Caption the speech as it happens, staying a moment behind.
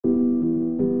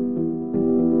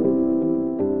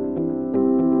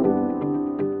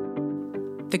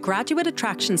The graduate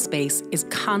attraction space is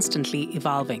constantly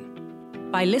evolving.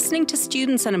 By listening to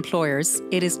students and employers,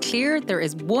 it is clear there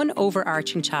is one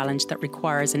overarching challenge that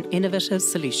requires an innovative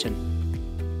solution.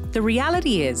 The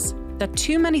reality is that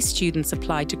too many students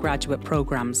apply to graduate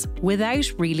programmes without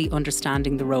really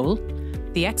understanding the role,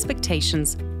 the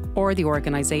expectations, or the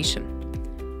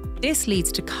organisation. This leads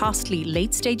to costly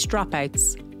late-stage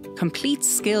dropouts, complete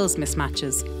skills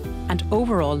mismatches, and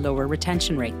overall lower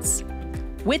retention rates.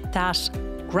 With that,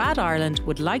 Grad Ireland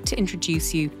would like to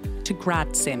introduce you to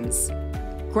GradSims.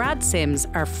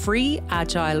 GradSims are free,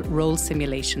 agile role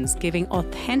simulations giving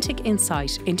authentic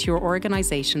insight into your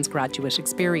organisation's graduate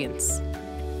experience.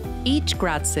 Each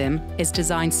GradSim is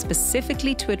designed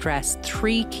specifically to address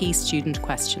 3 key student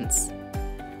questions.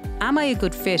 Am I a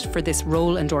good fit for this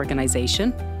role and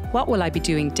organisation? What will I be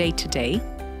doing day to day?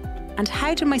 And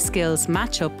how do my skills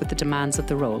match up with the demands of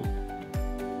the role?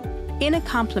 In a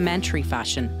complementary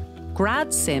fashion,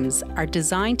 GradSims are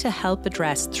designed to help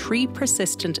address 3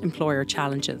 persistent employer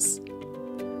challenges.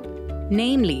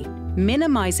 Namely,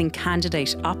 minimising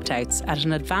candidate opt-outs at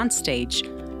an advanced stage,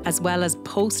 as well as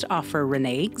post-offer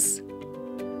reneges,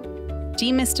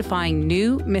 demystifying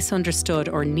new, misunderstood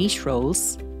or niche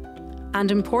roles,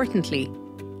 and importantly,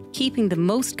 keeping the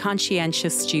most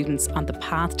conscientious students on the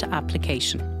path to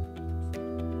application.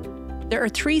 There are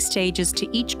 3 stages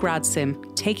to each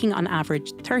GradSim, taking on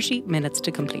average 30 minutes to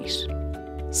complete.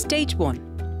 Stage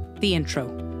 1, the intro.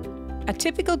 A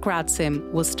typical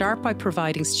GradSim will start by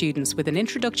providing students with an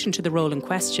introduction to the role in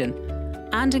question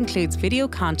and includes video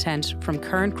content from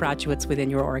current graduates within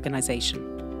your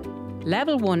organisation.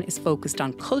 Level 1 is focused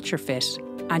on culture fit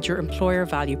and your employer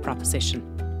value proposition.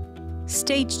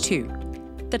 Stage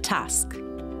 2, the task.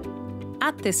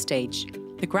 At this stage,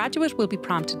 the graduate will be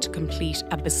prompted to complete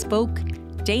a bespoke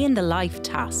day-in-the-life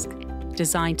task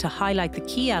designed to highlight the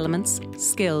key elements,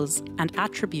 skills, and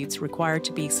attributes required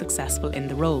to be successful in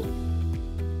the role.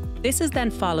 This is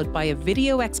then followed by a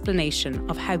video explanation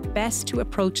of how best to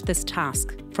approach this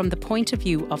task from the point of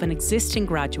view of an existing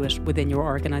graduate within your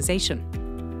organisation.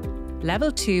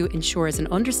 Level 2 ensures an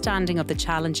understanding of the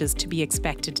challenges to be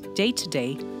expected day to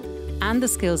day and the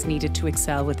skills needed to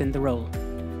excel within the role.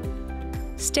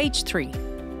 Stage 3,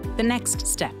 the next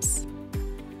steps.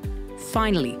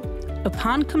 Finally,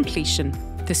 upon completion,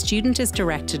 the student is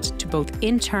directed to both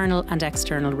internal and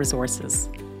external resources.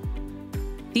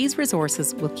 These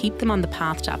resources will keep them on the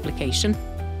path to application,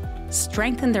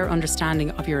 strengthen their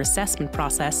understanding of your assessment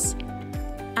process,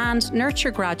 and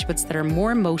nurture graduates that are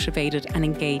more motivated and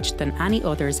engaged than any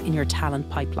others in your talent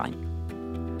pipeline.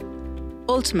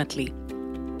 Ultimately,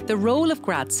 the role of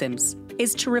GradSims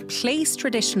is to replace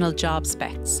traditional job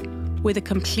specs with a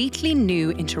completely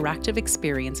new interactive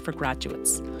experience for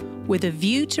graduates, with a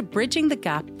view to bridging the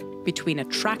gap between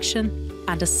attraction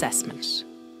and assessment.